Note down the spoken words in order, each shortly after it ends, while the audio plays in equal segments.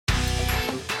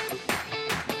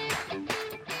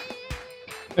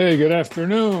Hey, good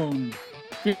afternoon.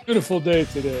 Beautiful day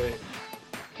today.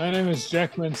 My name is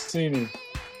Jack Mancini.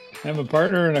 I'm a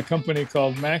partner in a company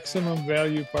called Maximum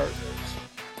Value Partners.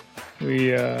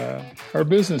 We are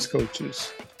business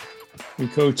coaches. We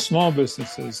coach small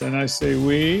businesses. And I say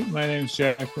we, my name's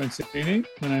Jack Mancini,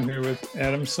 and I'm here with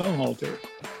Adam Sunhalter.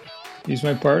 He's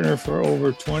my partner for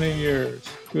over 20 years.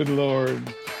 Good Lord.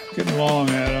 Getting along,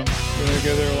 Adam. Been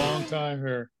together a long time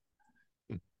here.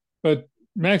 But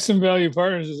Maximum Value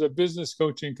Partners is a business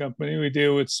coaching company. We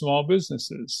deal with small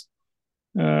businesses.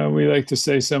 We like to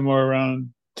say somewhere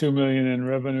around 2 million in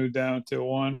revenue down to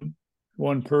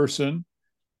one person,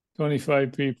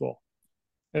 25 people.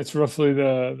 That's roughly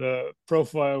the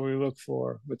profile we look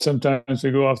for. But sometimes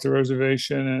we go off the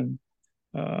reservation,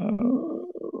 and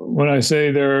when I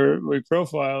say we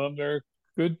profile them, they're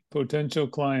good potential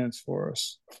clients for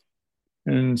us.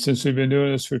 And since we've been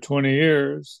doing this for 20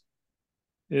 years,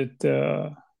 it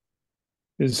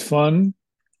is fun.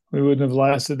 We wouldn't have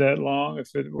lasted that long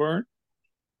if it weren't.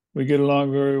 We get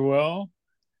along very well,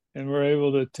 and we're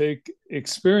able to take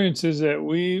experiences that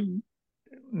we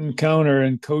encounter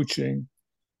in coaching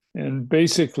and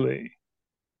basically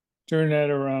turn that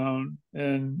around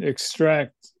and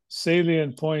extract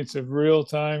salient points of real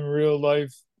time, real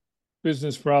life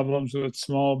business problems with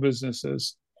small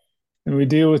businesses. And we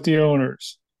deal with the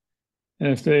owners. And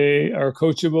if they are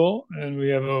coachable, and we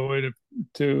have a way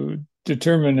to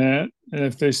determine that, and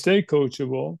if they stay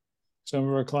coachable, some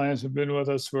of our clients have been with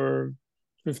us for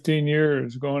 15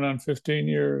 years, going on 15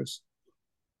 years.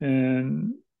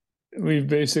 And we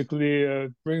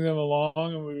basically bring them along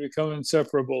and we become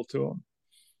inseparable to them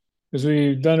because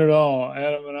we've done it all.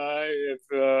 Adam and I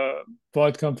have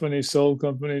bought companies, sold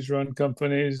companies, run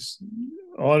companies,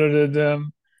 audited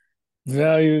them,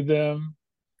 valued them,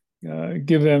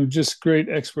 give them just great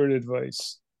expert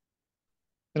advice.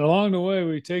 And along the way,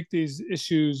 we take these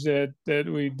issues that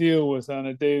we deal with on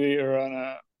a daily or on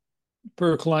a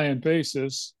per client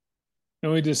basis,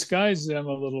 and we disguise them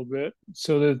a little bit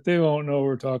so that they won't know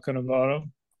we're talking about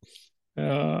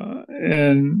them.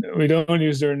 And we don't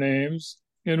use their names,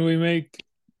 and we make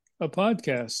a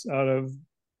podcast out of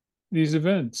these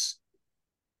events.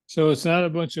 So it's not a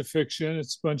bunch of fiction;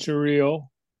 it's a bunch of real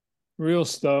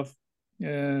stuff,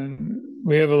 and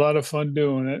we have a lot of fun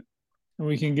doing it. And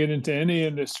we can get into any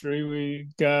industry. We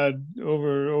got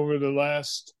over the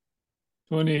last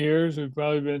 20 years, we've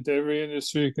probably been to every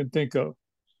industry you can think of.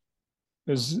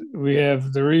 Because we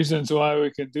have the reasons why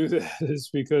we can do that is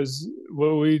because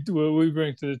what we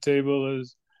bring to the table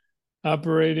is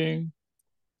operating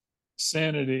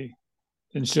sanity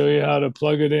and show you how to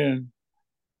plug it in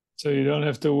so you don't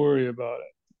have to worry about it.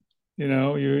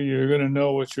 You're going to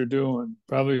know what you're doing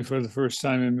probably for the first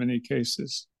time in many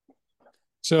cases.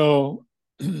 So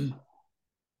the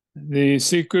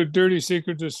dirty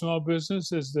secret of small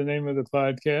business is the name of the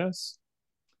podcast.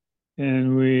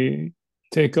 And we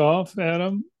take off,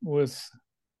 Adam, with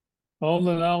all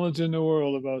the knowledge in the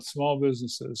world about small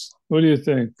businesses. What do you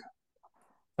think?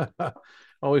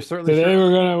 Well, we certainly Today share.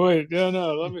 we're gonna wait. No,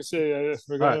 no. Let me say I All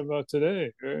forgot right. about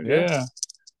today. Yeah.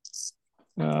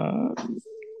 Yeah. Uh,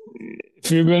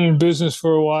 if you've been in business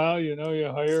for a while, you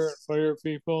hire and fire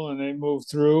people, and they move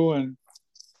through. And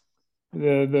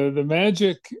the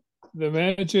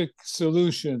magic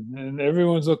solution, and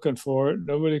everyone's looking for it.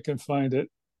 Nobody can find it.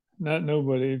 Not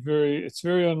nobody. It's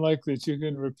very unlikely that you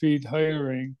can repeat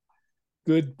hiring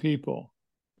good people.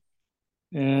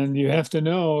 And you have to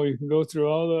know you can go through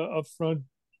all the upfront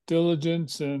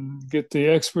diligence and get the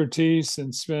expertise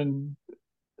and spend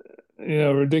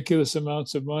ridiculous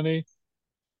amounts of money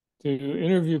to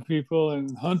interview people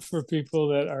and hunt for people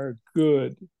that are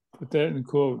good. Put that in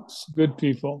quotes. Good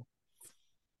people.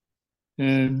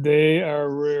 And they are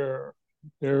rare.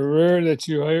 They're rare that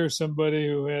you hire somebody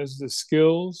who has the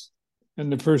skills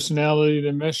and the personality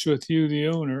to mesh with you, the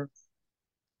owner.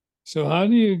 So how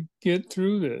do you get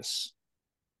through this?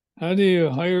 How do you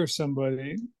hire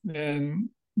somebody and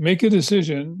make a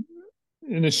decision?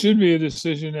 And it should be a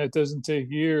decision that doesn't take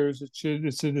years.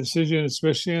 It's a decision,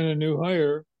 especially on a new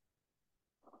hire,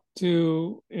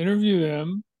 to interview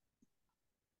them,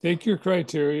 take your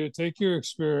criteria, take your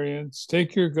experience,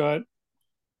 take your gut,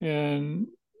 and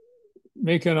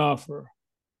make an offer.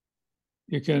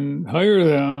 You can hire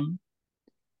them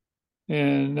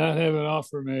and not have an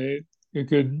offer made. You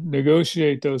could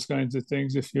negotiate those kinds of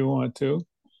things if you want to,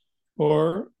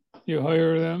 or you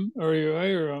hire them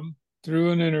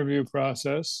through an interview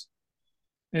process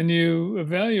and you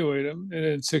evaluate them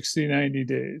in 60, 90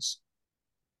 days.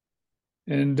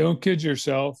 And don't kid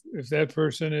yourself. If that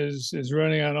person is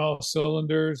running on all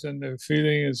cylinders and the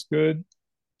feeling is good,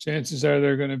 chances are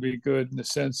they're going to be good in the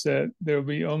sense that they'll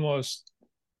be almost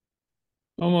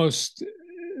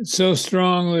so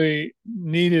strongly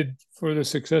needed for the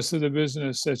success of the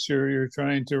business that you're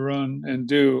trying to run and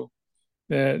do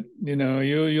that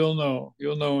you'll know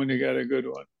when you got a good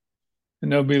one,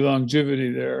 and there'll be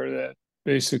longevity there that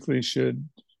basically should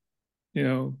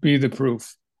be the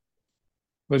proof.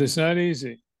 But it's not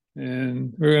easy,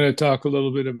 and we're going to talk a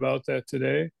little bit about that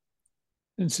today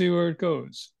and see where it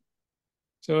goes.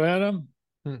 So, Adam,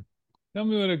 Hmm. tell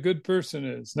me what a good person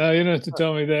is. Now, you don't have to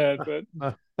tell me that,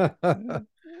 but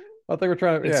I think we're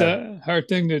trying to, it's yeah, a hard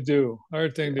thing to do.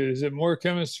 Hard thing yeah, to. Is it more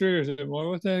chemistry or is it more?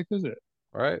 What the heck is it?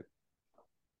 all right.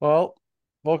 Well,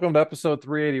 welcome to episode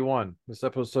 381. This is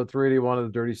episode 381 of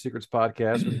the Dirty Secrets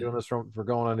podcast. Been doing this for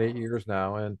going on 8 years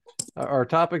now, and our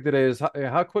topic today is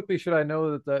how quickly should I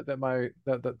know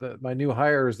that my new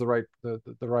hire is the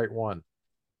right one?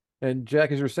 And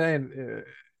Jack, as you're saying,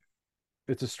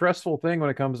 it's a stressful thing when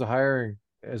it comes to hiring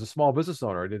as a small business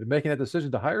owner, making that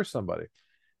decision to hire somebody.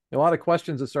 A lot of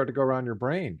questions that start to go around your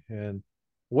brain. And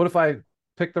what if I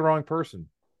pick the wrong person?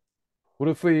 What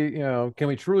if can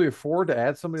we truly afford to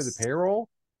add somebody to the payroll?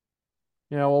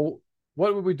 Well,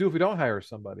 what would we do if we don't hire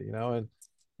somebody? And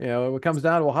it comes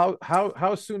down to, well,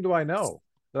 how soon do I know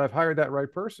that I've hired that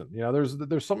right person?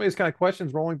 There's so many these kind of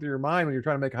questions rolling through your mind when you're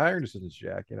trying to make hiring decisions,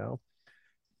 Jack.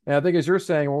 And I think, as you're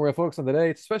saying, when we're focused on today,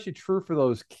 it's especially true for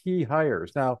those key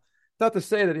hires. Now, not to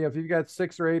say that if you've got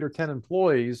 6 or 8 or 10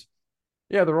 employees,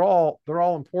 yeah, they're all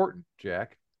important,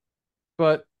 Jack.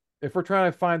 But if we're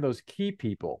trying to find those key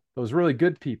people, those really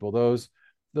good people, those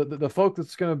the folk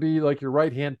that's going to be like your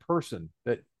right hand person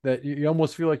that you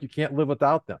almost feel like you can't live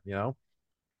without them.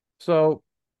 So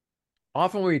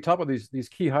often when we talk about these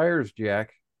key hires,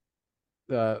 Jack,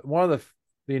 one of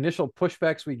the initial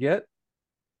pushbacks we get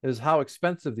is how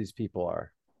expensive these people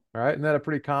are. All right, isn't that a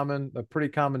pretty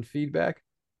common feedback?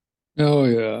 Oh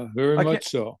yeah, very I can't much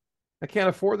so. I can't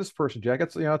afford this person, Jack.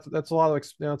 That's a lot of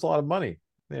it's a lot of money.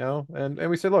 And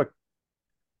we say, look,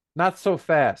 not so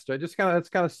fast. I just let's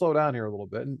kind of slow down here a little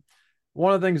bit. And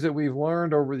one of the things that we've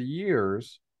learned over the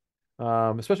years,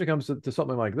 especially when it comes to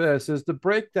something like this, is to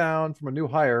break down from a new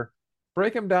hire,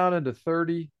 break them down into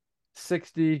 30,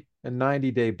 60, and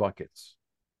 90-day buckets.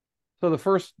 So the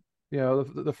first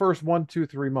 1, 2,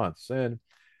 3 months. And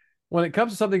when it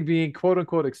comes to something being quote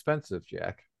unquote expensive,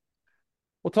 Jack,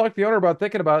 we'll talk to the owner about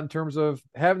thinking about it in terms of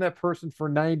having that person for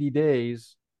 90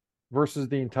 days versus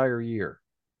the entire year.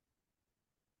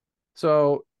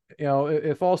 So,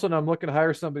 if all of a sudden I'm looking to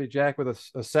hire somebody, Jack, with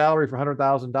a salary for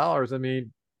 $100,000, I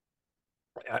mean,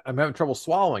 I'm having trouble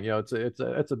swallowing. It's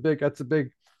a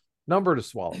big number to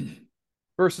swallow.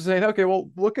 Versus saying, okay, well,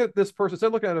 look at this person. Instead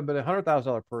of looking at a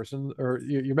 $100,000 person, or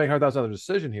you make $100,000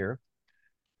 decision here.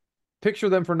 Picture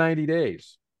them for 90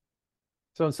 days.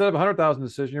 So instead of $100,000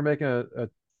 decision, you're making a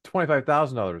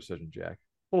 $25,000 decision, Jack.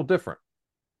 A little different.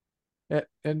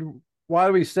 And why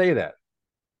do we say that?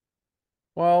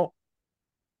 Well,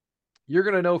 you're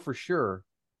going to know for sure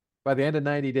by the end of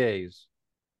 90 days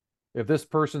if this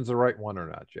person's the right one or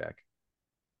not, Jack.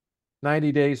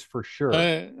 90 days for sure.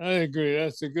 I agree.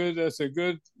 That's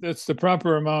the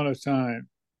proper amount of time.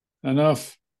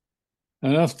 Enough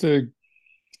to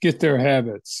get their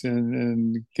habits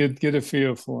and get a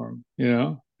feel for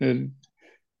them. It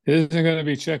isn't going to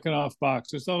be checking off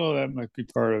boxes, although that might be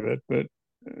part of it. But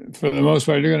for the most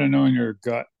part, you're going to know in your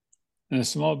gut. And a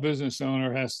small business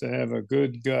owner has to have a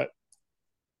good gut.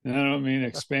 And I don't mean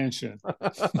expansion.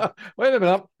 Wait a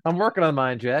minute, I'm working on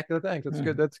mine, Jack. Thanks. That's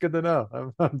good. That's good to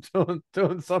know. I'm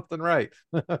doing something right.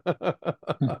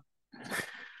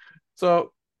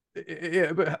 So,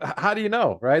 yeah, but how do you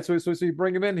know, right? So you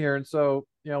bring him in here, and so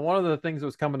one of the things that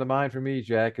was coming to mind for me,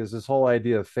 Jack, is this whole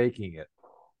idea of faking it.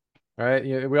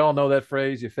 Right? We all know that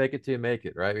phrase: "You fake it till you make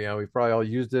it." Right? We've probably all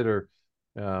used it, or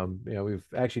we've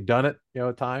actually done it.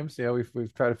 At times,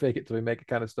 we've tried to fake it till we make it,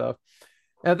 kind of stuff.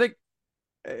 And I think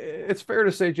it's fair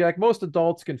to say, Jack, most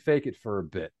adults can fake it for a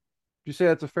bit. Do you say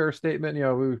that's a fair statement?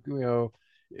 Once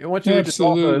you reach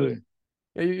adulthood,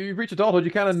 Absolutely. you reach adulthood, you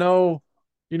kind of know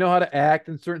how to act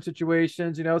in certain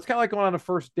situations. It's kind of like going on a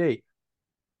first date.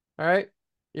 All right.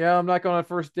 Yeah, I'm not going on a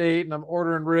first date and I'm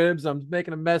ordering ribs. I'm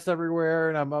making a mess everywhere.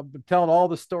 And I'm telling all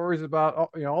the stories about,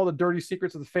 all the dirty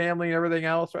secrets of the family and everything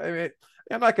else. Right? I mean,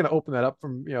 I'm not going to open that up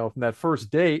from that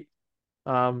first date.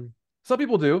 Some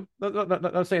people do.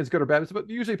 Not saying it's good or bad, but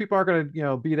usually people aren't going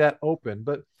to, be that open.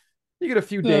 But you get a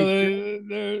few No,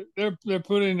 dates. they're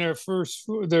putting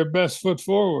their best foot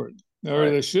forward, or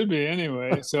Right. they should be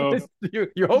anyway. So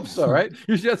You hope so, right?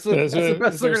 That's the best if they're they're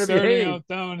going to starting behave. out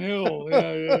downhill,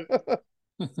 yeah,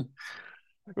 I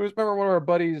remember one of our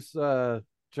buddies.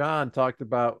 John talked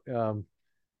about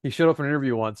he showed up for an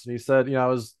interview once and he said, I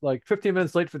was like 15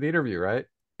 minutes late for the interview, right?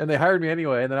 And they hired me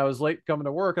anyway. And then I was late coming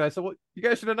to work. And I said, well, you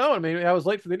guys should have known. I mean, I was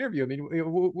late for the interview. I mean,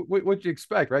 what'd you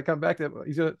expect, right? Come back to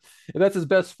he's gonna, and that's his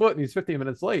best foot, and he's 15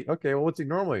 minutes late. Okay, well, what's he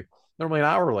normally? Normally an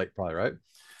hour late, probably, right?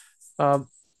 Um,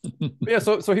 yeah.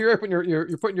 So here when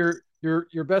you're putting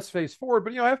your best face forward,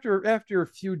 but after a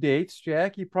few dates,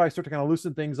 Jack, you probably start to kind of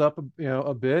loosen things up,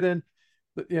 a bit, and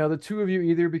the two of you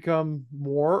either become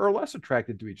more or less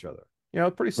attracted to each other.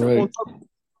 Pretty simple.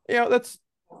 Right.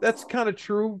 That's kind of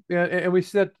true. And we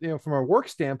said, from a work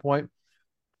standpoint,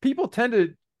 people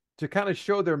tend to kind of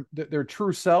show their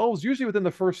true selves usually within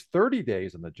the first 30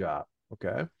 days in the job.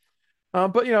 Okay.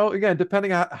 But again,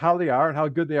 depending on how they are and how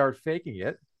good they are at faking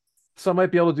it, some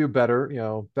might be able to do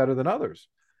better, better than others.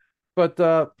 But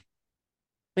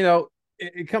you know,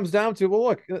 it comes down to, well,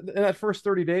 look, in that first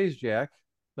 30 days, Jack,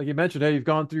 like you mentioned, hey, you've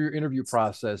gone through your interview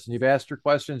process and you've asked your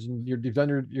questions and you've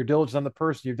done your diligence on the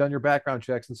person, you've done your background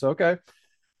checks. And so, okay.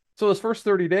 So those first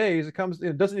 30 days,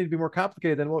 it doesn't need to be more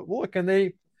complicated than, well, look, can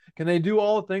they do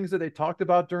all the things that they talked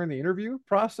about during the interview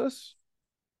process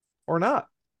or not?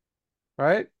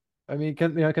 Right. I mean,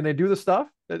 can they do the stuff?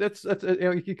 That's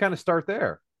you can kind of start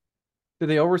there. Did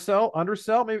they oversell,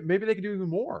 undersell? Maybe they could do even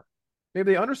more.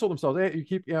 Maybe they undersold themselves. Hey, you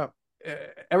keep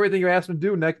everything you ask them to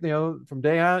do next, from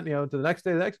day on, to the next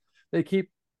day, they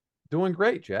keep doing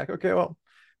great, Jack. Okay, well,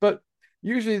 but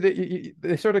usually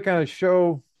they sort of kind of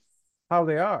show how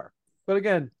they are. But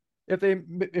again, if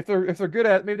they're good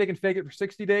at it, maybe they can fake it for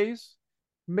 60 days.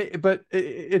 But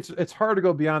it's hard to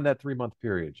go beyond that 3 month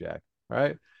period, Jack.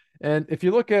 Right? And if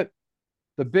you look at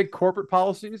the big corporate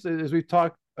policies, as we've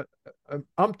talked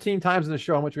umpteen times in the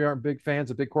show, how much we aren't big fans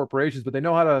of big corporations, but they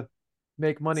know how to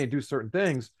make money and do certain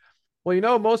things.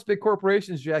 Well, most big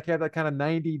corporations, Jack, have that kind of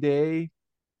 90-day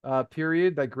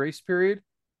period, that grace period,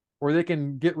 where they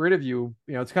can get rid of you.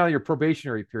 It's kind of your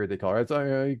probationary period, they call it. It's,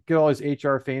 you get all these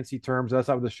HR fancy terms. That's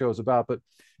not what the show is about. But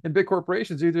in big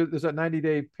corporations, either there's that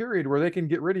 90-day period where they can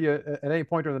get rid of you at any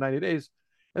point during the 90 days.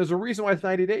 And there's a reason why it's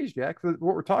 90 days, Jack, for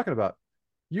what we're talking about.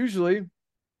 Usually,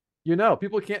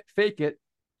 people can't fake it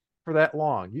for that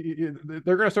long.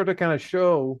 They're going to start to kind of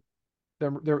show their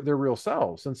real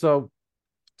selves. And so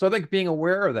I think being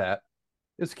aware of that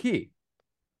is key,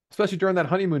 especially during that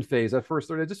honeymoon phase, that first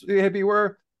 30. Just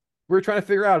beware. We're trying to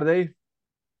figure out, are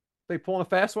they pulling a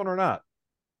fast one or not?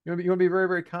 You want to be very,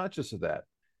 very conscious of that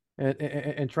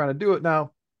and trying to do it.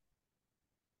 Now,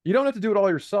 you don't have to do it all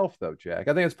yourself, though, Jack.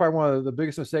 I think it's probably one of the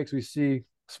biggest mistakes we see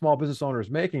small business owners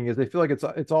making is they feel like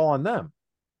it's all on them.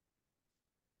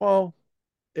 Well,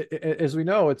 as we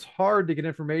know, it's hard to get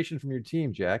information from your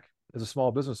team, Jack, as a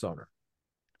small business owner.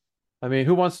 I mean,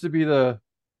 who wants to be the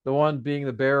one being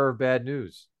the bearer of bad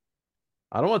news?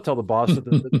 I don't want to tell the boss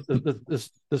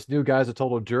that this new guy's a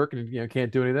total jerk and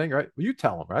can't do anything, right? Well, you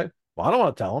tell him, right? Well, I don't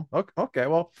want to tell him. Okay,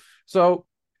 well, so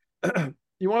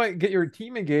you want to get your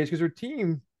team engaged because your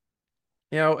team,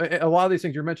 a lot of these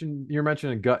things you're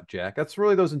mentioning gut, Jack. That's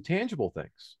really those intangible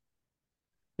things.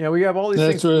 We have all these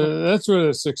That's things. where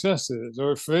the success is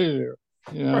or failure.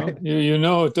 Right.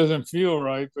 It doesn't feel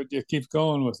right, but you keep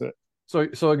going with it.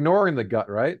 So ignoring the gut,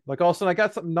 right? Like all of a sudden I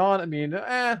got something gnawing. I mean,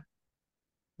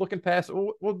 looking past.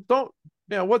 Well, don't.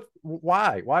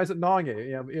 Why is it gnawing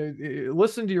you?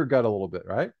 Listen to your gut a little bit,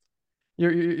 right?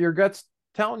 Your gut's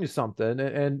telling you something,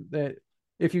 and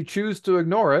if you choose to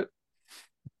ignore it,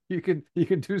 you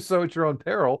can do so at your own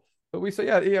peril. But we say,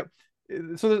 yeah.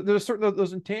 So there's certain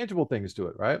those intangible things to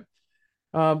it, right?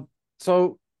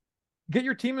 So get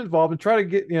your team involved and try to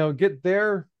get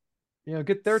their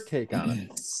take on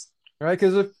it, right?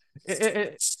 Because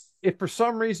if for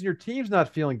some reason your team's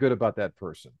not feeling good about that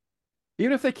person,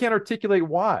 even if they can't articulate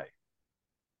why,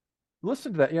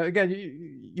 listen to that. Again,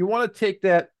 you want to take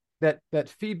that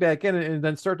feedback in and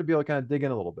then start to be able to kind of dig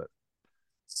in a little bit.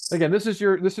 Again, this is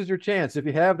your chance. If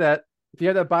you have that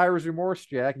buyer's remorse,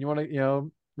 Jack, and you want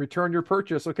to return your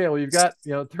purchase, okay, well, you've got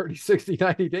 30, 60,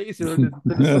 90 days to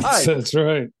decide. That's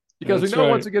right. Because we know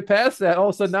once you get past that, all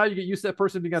of a sudden now you get used to that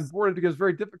person being on board because it's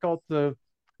very difficult to.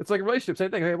 It's like a relationship,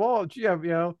 same thing. Hey, well, gee,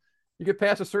 you get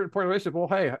past a certain point in a relationship. Well,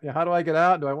 hey, how do I get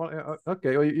out? Do I want?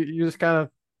 Okay, well, you just kind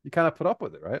of put up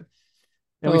with it, right?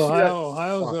 And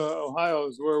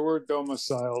Ohio's where we're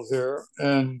domiciled here,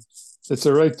 and it's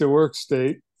a right to work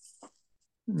state,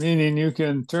 meaning you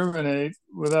can terminate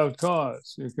without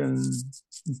cause. You can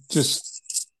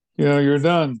just, you're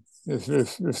done if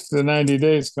the 90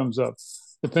 days comes up.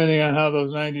 Depending on how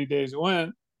those 90 days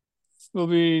went, will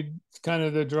be kind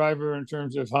of the driver in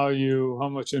terms of how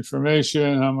much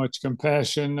information, how much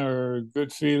compassion or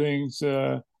good feelings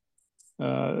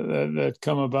that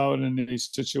come about in these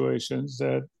situations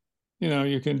that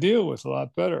you can deal with a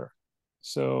lot better.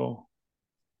 So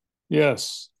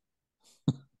yes.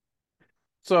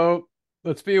 So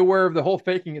let's be aware of the whole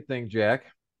faking it thing, Jack.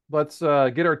 Let's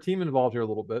get our team involved here a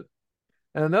little bit.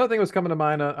 And another thing that's coming to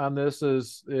mind on this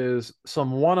is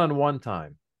some one-on-one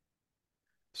time.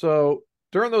 So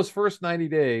during those first 90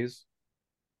 days,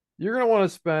 you're going to want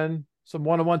to spend some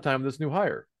one-on-one time with this new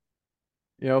hire.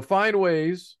 Find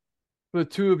ways for the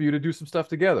two of you to do some stuff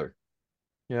together.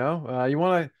 You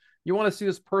want to see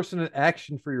this person in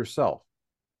action for yourself.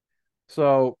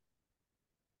 So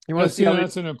you want to That's see how they.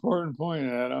 that's an important point,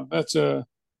 Adam. That's a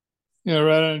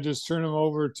rather than just turn them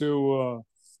over to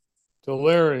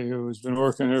Larry, who's been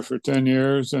working here for 10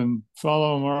 years, and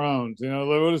follow him around.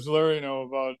 What does Larry know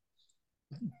about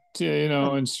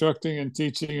instructing and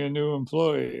teaching a new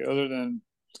employee other than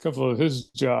a couple of his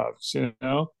jobs.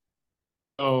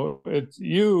 So it's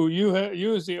you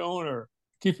as the owner.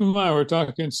 Keep in mind, we're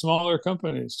talking smaller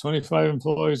companies, 25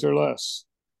 employees or less.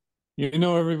 You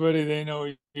know everybody, they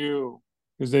know you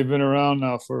because they've been around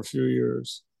now for a few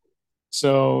years.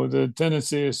 So the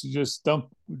tendency is to just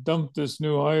dump this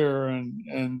new hire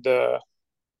and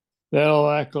that'll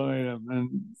acclimate them.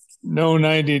 And no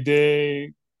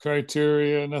 90-day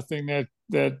criteria, nothing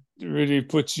that really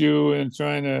puts you in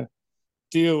trying to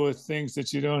deal with things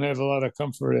that you don't have a lot of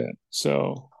comfort in.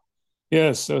 So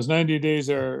yes, those 90 days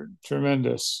are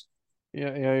tremendous.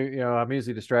 I'm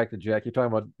easily distracted, Jack. You're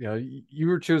talking about, you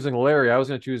were choosing Larry. I was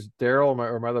going to choose Daryl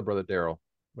or my other brother, Daryl.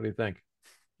 What do you think?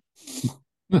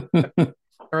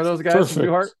 Are those guys from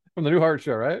Perfect. The New Heart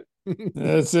show, right?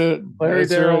 That's it. Larry,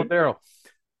 That's Daryl, right. and Daryl.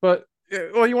 But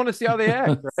well, you want to see how they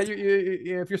act, right?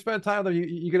 If you're spending time with them,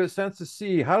 you get a sense to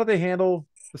see how do they handle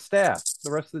the staff,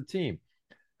 the rest of the team.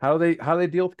 How do they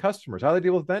deal with customers? How do they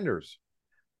deal with vendors?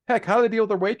 Heck, how do they deal with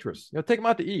their waitress? Take them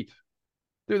out to eat.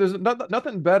 Dude, there's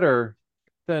nothing better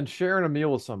than sharing a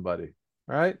meal with somebody,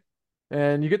 right?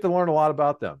 And you get to learn a lot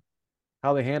about them,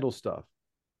 how they handle stuff.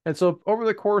 And so over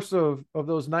the course of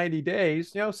those 90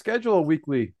 days, schedule a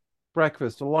weekly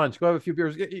breakfast, a lunch, go have a few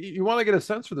beers. You want to get a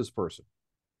sense for this person.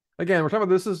 Again, we're talking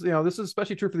about this is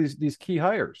especially true for these key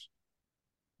hires.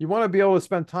 You want to be able to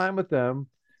spend time with them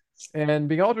and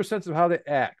being able to sense of how they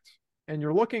act. And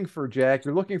you're looking for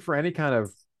any kind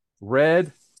of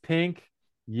red, pink,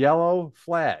 yellow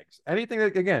flags. Anything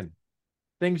that, again,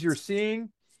 things you're seeing,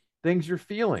 things you're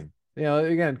feeling.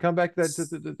 Again, come back to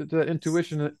that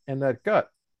intuition and that gut.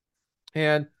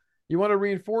 And you want to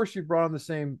reinforce you brought on the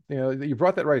same, you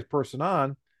brought that right person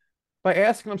on by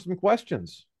asking them some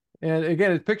questions. And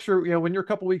again, picture, when you're a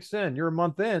couple weeks in, you're a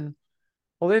month in,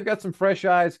 well, they've got some fresh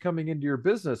eyes coming into your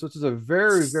business, which is a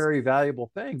very, very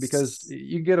valuable thing because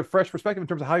you get a fresh perspective in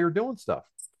terms of how you're doing stuff.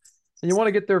 And you want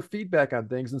to get their feedback on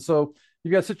things. And so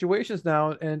you got situations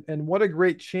now, and what a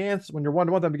great chance when you're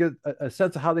one-to-one them to get a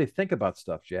sense of how they think about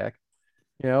stuff, Jack.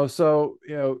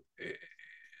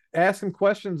 Ask them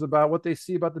questions about what they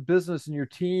see about the business and your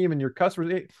team and your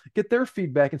customers. Get their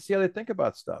feedback and see how they think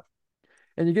about stuff.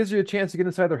 And it gives you a chance to get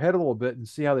inside their head a little bit and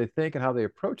see how they think and how they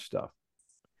approach stuff.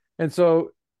 And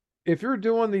so if you're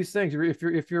doing these things, if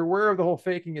you're aware of the whole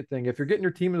faking it thing, if you're getting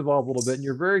your team involved a little bit and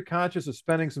you're very conscious of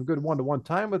spending some good one-to-one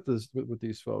time with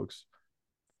these folks,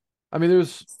 I mean,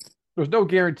 there's no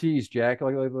guarantees, Jack,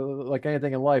 like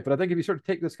anything in life. But I think if you sort of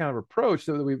take this kind of approach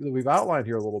that we've outlined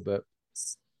here a little bit,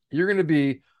 you're going to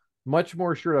be much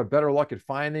more sure to have better luck at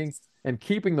finding and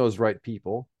keeping those right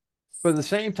people. But at the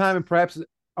same time, and perhaps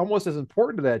almost as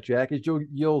important to that, Jack, is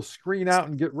you'll screen out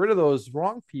and get rid of those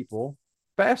wrong people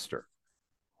faster.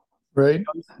 Right.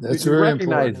 That's You very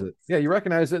recognize important. it. Yeah, you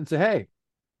recognize it and say, "Hey,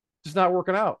 it's not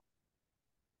working out."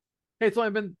 Hey, it's only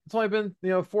been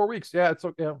 4 weeks. Yeah, it's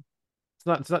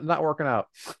not working out.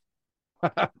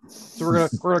 So we're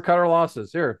gonna cut our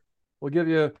losses here. We'll give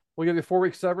you 4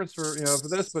 weeks severance for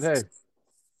this, but hey,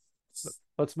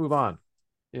 let's move on.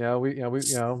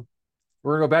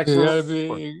 We're gonna go back to You where gotta we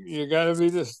were. be you gotta be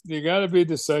this you gotta be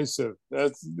decisive.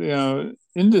 That's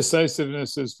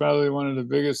indecisiveness is probably one of the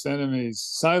biggest enemies.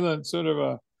 Silent, sort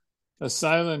of a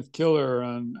silent killer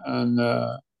on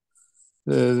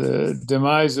the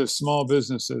demise of small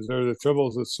businesses or the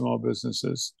troubles with small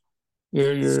businesses.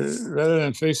 You're rather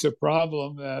than face a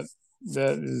problem that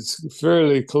is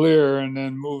fairly clear and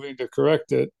then moving to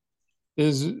correct it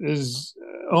is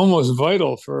almost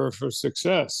vital for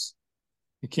success.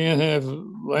 You can't have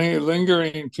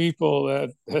lingering people that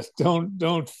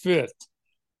don't fit.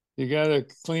 You got to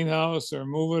clean house or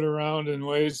move it around in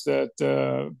ways that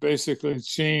basically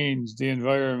change the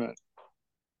environment.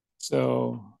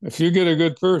 So if you get a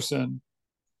good person,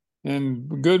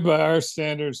 and good by our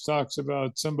standards talks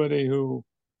about somebody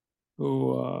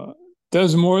who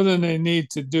does more than they need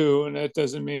to do, and that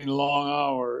doesn't mean long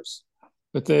hours,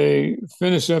 but they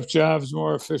finish up jobs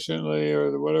more efficiently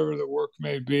or whatever the work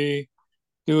may be,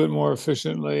 do it more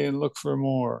efficiently and look for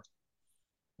more.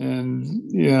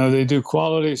 And they do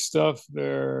quality stuff.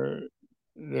 Their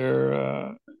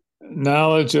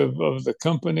knowledge of the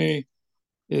company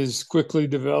is quickly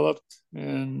developed,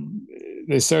 and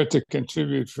they start to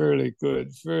contribute fairly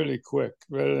quick,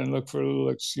 rather than look for little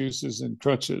excuses and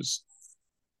crutches.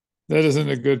 That isn't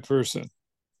a good person.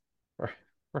 Right.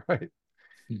 Right.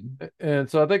 Mm-hmm. And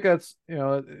so I think that's,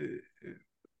 the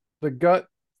gut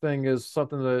thing is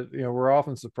something that, we're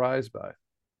often surprised by,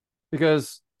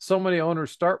 because so many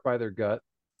owners start by their gut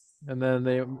and then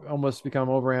they almost become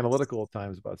over analytical at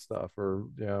times about stuff, or,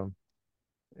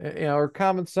 or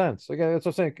common sense. Again, that's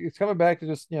what I'm saying. It's coming back to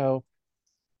just,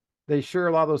 they share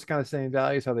a lot of those kind of same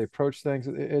values, how they approach things.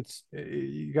 It's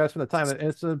you got to spend the time, and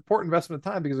it's an important investment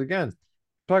of time because, again,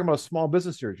 we're talking about a small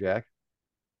business here, Jack.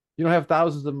 You don't have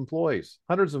thousands of employees,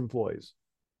 hundreds of employees.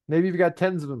 Maybe you've got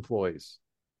tens of employees.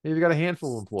 Maybe you've got a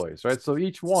handful of employees, right? So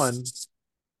each one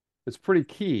is pretty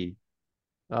key,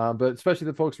 but especially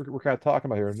the folks we're kind of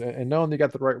talking about here, and knowing you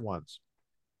got the right ones.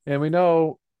 And we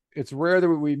know it's rare that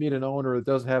we meet an owner that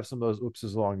doesn't have some of those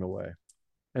oopses along the way.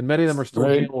 And many of them are still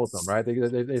Right. dealing with them, right?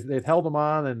 They've held them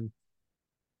on, and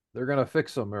they're going to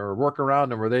fix them or work around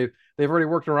them, or they've already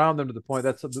worked around them to the point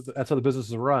that's how the business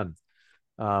is run,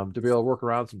 to be able to work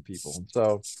around some people. And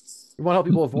so we want to help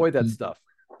people avoid that stuff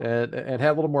and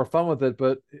have a little more fun with it.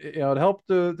 But it helped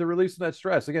to release some of that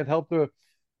stress. Again, help to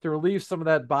relieve some of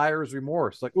that buyer's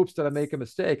remorse. Like, oops, did I make a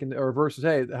mistake? And or versus,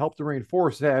 hey, help to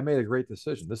reinforce, hey, I made a great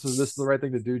decision. This is the right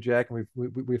thing to do, Jack, and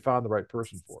we found the right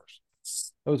person for us.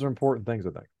 Those are important things, I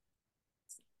think.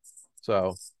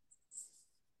 So,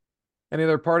 any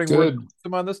other parting words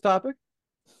Good. on this topic?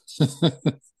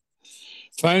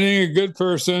 Finding a good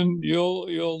person,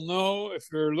 you'll know if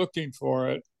you're looking for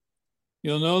it.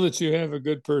 You'll know that you have a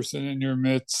good person in your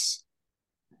midst.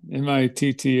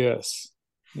 MITTS.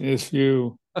 If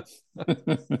you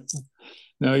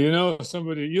now you'll know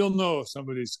if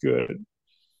somebody's good,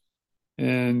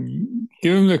 and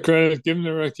give them the credit, give them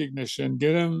the recognition,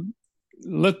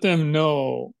 let them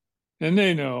know, and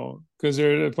they know because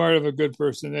they're part of a good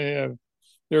person. They have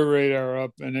their radar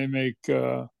up, and they make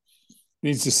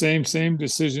needs the same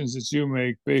decisions that you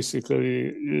make.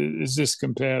 Basically, is this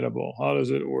compatible? How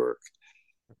does it work?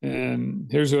 And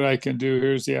here's what I can do.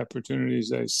 Here's the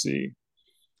opportunities I see.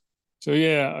 So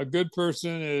yeah, a good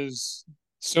person is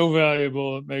so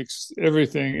valuable. It makes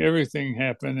everything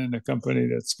happen in a company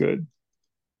that's good.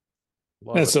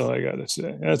 Love That's it. all I got to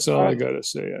say. That's all All I right. got to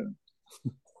say.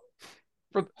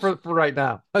 For right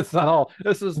now. That's not all.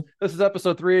 This is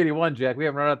episode 381, Jack. We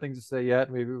haven't run out of things to say yet.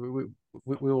 We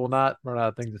will not run out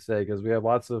of things to say because we have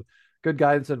lots of good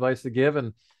guidance and advice to give,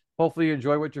 and hopefully you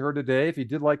enjoy what you heard today. If you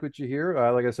did like what you hear,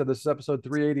 like I said, this is episode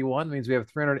 381. Means we have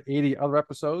 380 other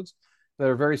episodes that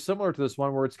are very similar to this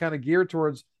one, where it's kind of geared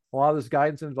towards a lot of this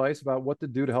guidance and advice about what to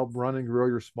do to help run and grow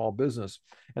your small business,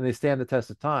 and they stand the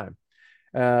test of time.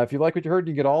 If you like what you heard,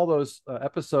 you can get all those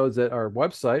episodes at our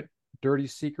website,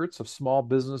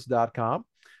 dirtysecretsofsmallbusiness.com.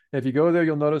 If you go there,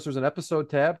 you'll notice there's an episode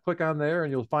tab. Click on there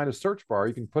and you'll find a search bar.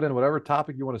 You can put in whatever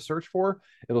topic you want to search for.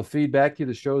 It'll feed back to you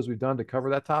the shows we've done to cover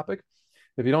that topic.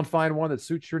 If you don't find one that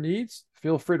suits your needs,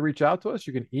 feel free to reach out to us.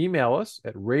 You can email us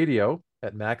at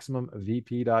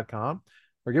radio@maximumvp.com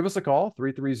or give us a call,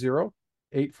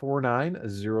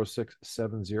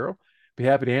 330-849-0670. Be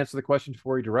happy to answer the question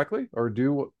for you directly, or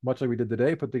do much like we did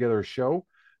today, put together a show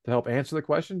to help answer the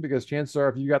question, because chances are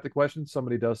if you got the question,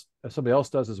 somebody else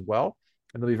does as well.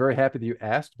 And they'll be very happy that you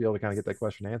asked to be able to kind of get that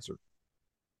question answered.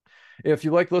 If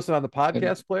you like to listen on the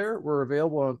podcast player, we're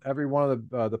available on every one of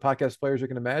the podcast players you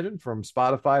can imagine, from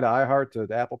Spotify to iHeart to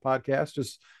the Apple Podcasts.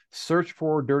 Just search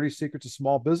for Dirty Secrets of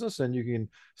Small Business, and you can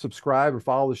subscribe or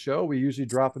follow the show. We usually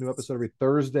drop a new episode every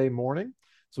Thursday morning.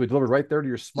 So we deliver right there to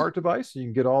your smart device. You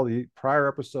can get all the prior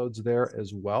episodes there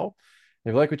as well.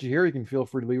 If you like what you hear, you can feel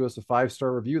free to leave us a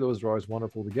 5-star review. Those are always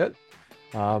wonderful to get.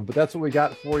 But that's what we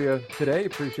got for you today.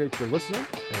 Appreciate you listening,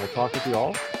 and we'll talk with you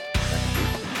all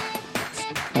next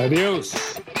week.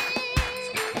 Adios.